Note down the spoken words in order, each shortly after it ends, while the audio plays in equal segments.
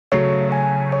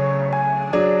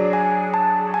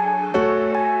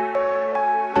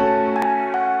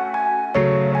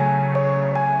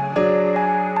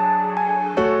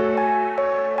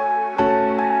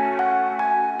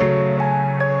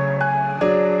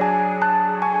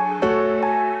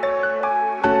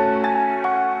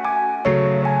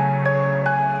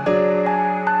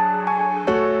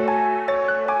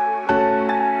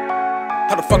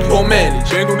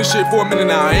manage? Ain't doing this shit for a minute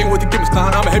now. I ain't with the gimmicks,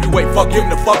 clown. I'm a heavyweight. Fuck giving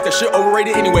a fuck. That shit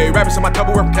overrated anyway. Rappers in my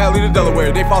Tupperware from Cali to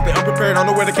Delaware. They thought they unprepared. I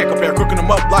know where they can't compare. Cooking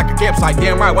them up like a campsite.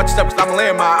 Damn right. Watch your step, cause I'm a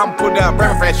landmine. I'm putting down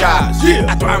brand franchise.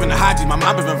 Yeah. I thrive in the hygiene. My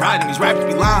mind been riding. These rappers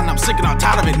be lying. I'm sick and I'm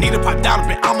tired of it. Need to pipe down a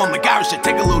bit. I'm on the MacGyver shit.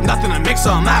 Take a little nothing and make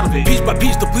something out of it. Piece by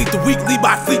piece, deplete the weak. Lead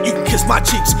by fleet. You can kiss my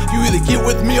cheeks. You either get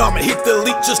with me or I'ma hit the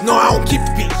elite. Just know I don't keep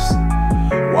the peace.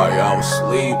 While y'all was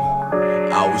asleep,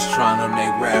 I was trying to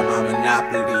make rap my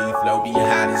monopoly. Flow be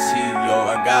hot as heat,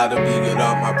 yo. I gotta be good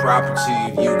on my property.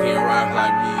 If you can't rap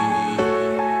like me,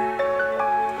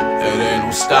 it ain't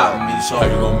no stopping me. So how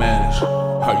you gon' manage?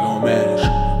 How you gon' manage?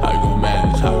 How you gon'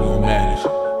 manage? How you gon' manage?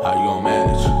 How you gon'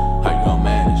 manage? How you gon'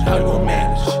 manage? How you gon'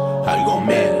 manage? How you gon'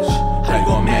 manage? How you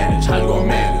gon' manage? How you gon'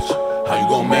 manage? How you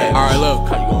gon' manage? Alright, look.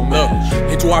 How you gon'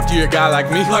 manage? Into after you're a guy like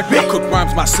me. I cook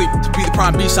rhymes in my sleep. To be the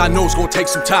prime beast, I know it's gonna take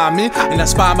some time, man. And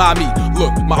that's fine by me.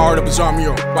 Look, my art of bizarre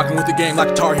mural. Rocking with the game like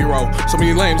a tar hero. So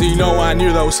many lames, and you know I ain't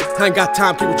near those. I ain't got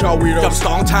time to keep with y'all weirdos. Got a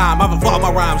long time, I've evolved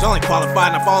my rhymes. I ain't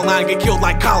qualified, and I fall in line and get killed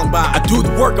like Columbine. I do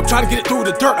the work, I'm trying to get it through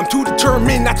the dirt. I'm too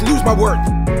determined not to lose my worth.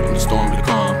 From the storm to the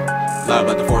calm, loud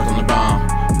about the fourth on the bomb.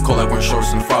 Cold like wearing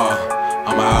shorts in the fall.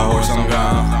 I'm a high horse, I'm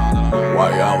gone.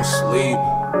 While y'all was asleep,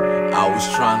 I was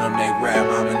trying to make rap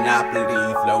my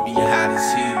monopoly. Flow be hot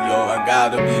as heat, yo. I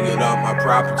gotta be good on my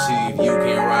property. If you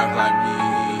can't rock like me,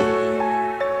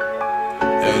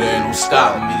 it ain't no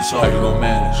stopping me. So how you gon'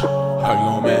 manage? How you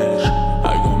gon' manage?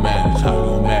 How you gon' manage? How you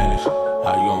gon' manage?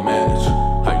 How you gon' manage?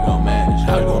 How you gon' manage?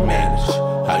 How you gon' manage?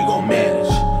 How you gon' manage?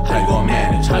 How you gon'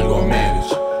 manage? How you gon'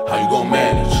 manage? How you gon'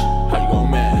 manage? How you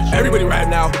gon' manage? Everybody rap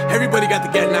now, everybody got the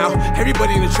get now.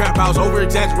 Everybody in the trap house, over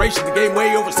exaggeration. The game way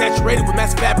oversaturated with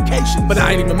massive fabrication. But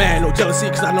I ain't even mad, no jealousy,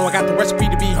 cause I know I got the recipe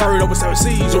to be heard over 7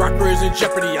 seas. Or our career's in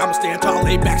jeopardy, I'ma stand tall,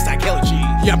 lay back, stack hella G.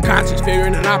 Yeah, I'm conscious,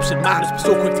 fearing an opposite modest, but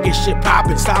so quick to get shit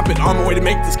poppin'. Stop it, on my way to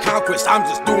make this conquest. I'm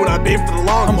just doing what I've been for the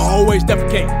long. I'ma always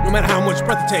defecate, no matter how much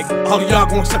breath it take. All of y'all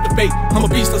gon' accept the fate. I'm a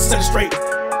beast, let's set it straight.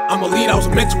 I'm a lead, I was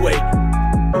a mental weight.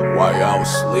 While y'all was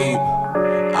asleep,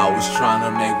 I was trying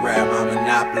to make rap my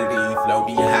monopoly. Flow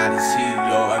be hot as heat,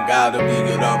 yo. I gotta be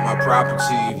good on my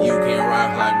property. If you can't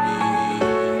rock like me,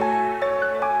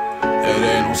 it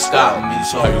ain't no stopping me.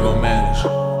 So how you gon' manage?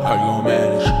 How you gon'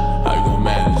 manage? How you gon'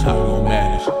 manage? How you gon'